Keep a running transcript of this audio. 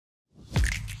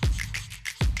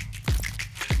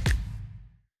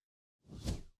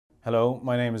Hello,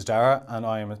 my name is Darragh and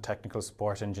I am a technical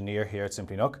support engineer here at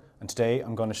Simply NUC, and today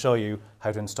I'm going to show you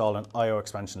how to install an I/O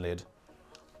expansion lid.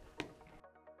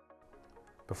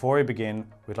 Before we begin,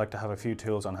 we'd like to have a few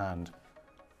tools on hand.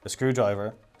 A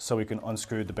screwdriver so we can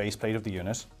unscrew the base plate of the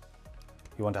unit.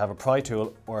 You want to have a pry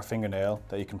tool or a fingernail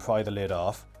that you can pry the lid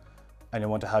off, and you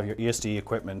want to have your ESD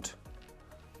equipment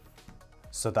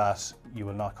so that you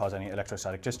will not cause any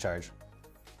electrostatic discharge.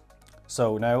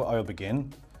 So now I will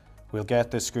begin. We'll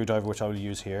get this screwdriver, which I will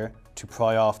use here, to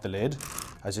pry off the lid.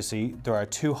 As you see, there are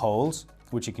two holes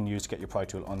which you can use to get your pry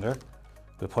tool under.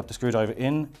 We'll put the screwdriver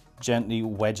in, gently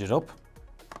wedge it up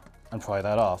and pry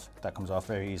that off. That comes off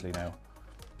very easily now.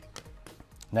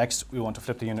 Next, we want to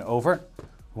flip the unit over.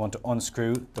 We want to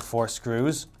unscrew the 4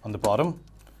 screws on the bottom,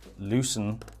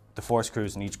 loosen the 4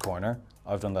 screws in each corner.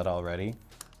 I've done that already.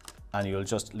 And you'll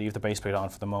just leave the base plate on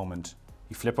for the moment.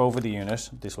 You flip over the unit.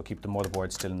 This will keep the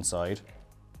motherboard still inside.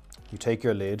 You take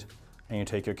your lid and you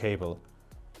take your cable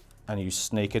and you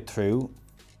snake it through.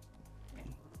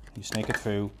 You snake it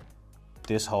through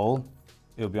this hole.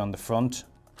 It'll be on the front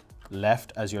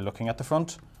left as you're looking at the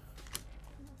front.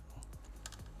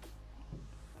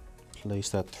 Place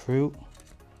that through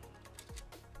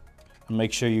and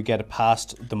make sure you get it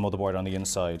past the motherboard on the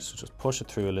inside. So just push it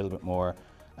through a little bit more,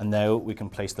 and now we can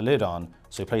place the lid on.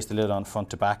 So you place the lid on front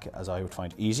to back, as I would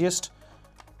find easiest.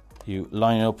 You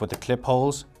line it up with the clip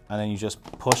holes, and then you just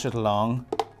push it along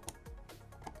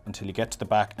until you get to the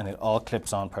back and it all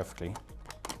clips on perfectly.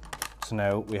 So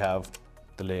now we have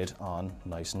the lid on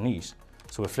nice and neat.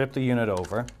 So we'll flip the unit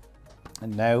over,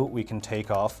 and now we can take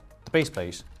off the base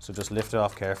plate. So just lift it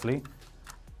off carefully.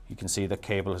 You can see the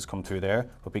cable has come through there,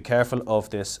 but be careful of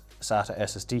this SATA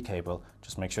SSD cable.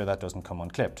 Just make sure that doesn't come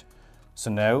unclipped. So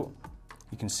now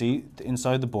you can see the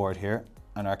inside of the board here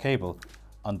and our cable.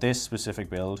 On this specific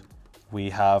build, we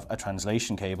have a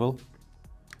translation cable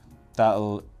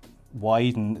that'll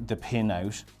widen the pin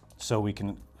out so we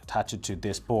can attach it to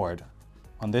this board.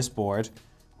 On this board,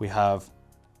 we have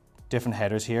different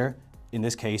headers here. In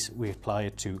this case, we apply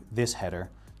it to this header.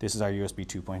 This is our USB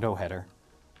 2.0 header.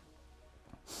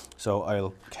 So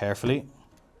I'll carefully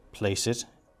place it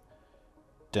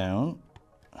down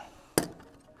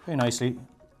very nicely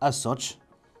as such,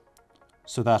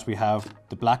 so that we have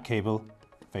the black cable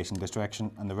facing this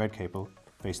direction and the red cable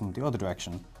facing the other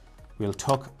direction. We'll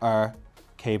tuck our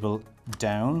cable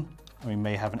down, and we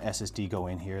may have an SSD go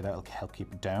in here that'll help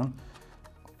keep it down.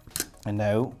 And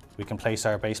now we can place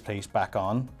our base plate back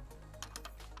on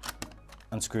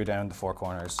and screw down the 4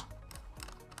 corners.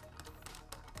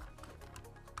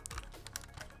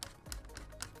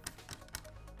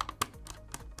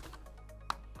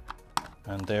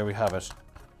 And there we have it.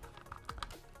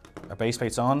 Our base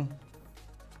plate's on,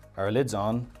 our lid's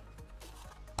on,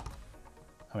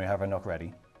 and we have our NUC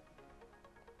ready.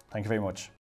 Thank you very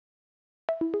much.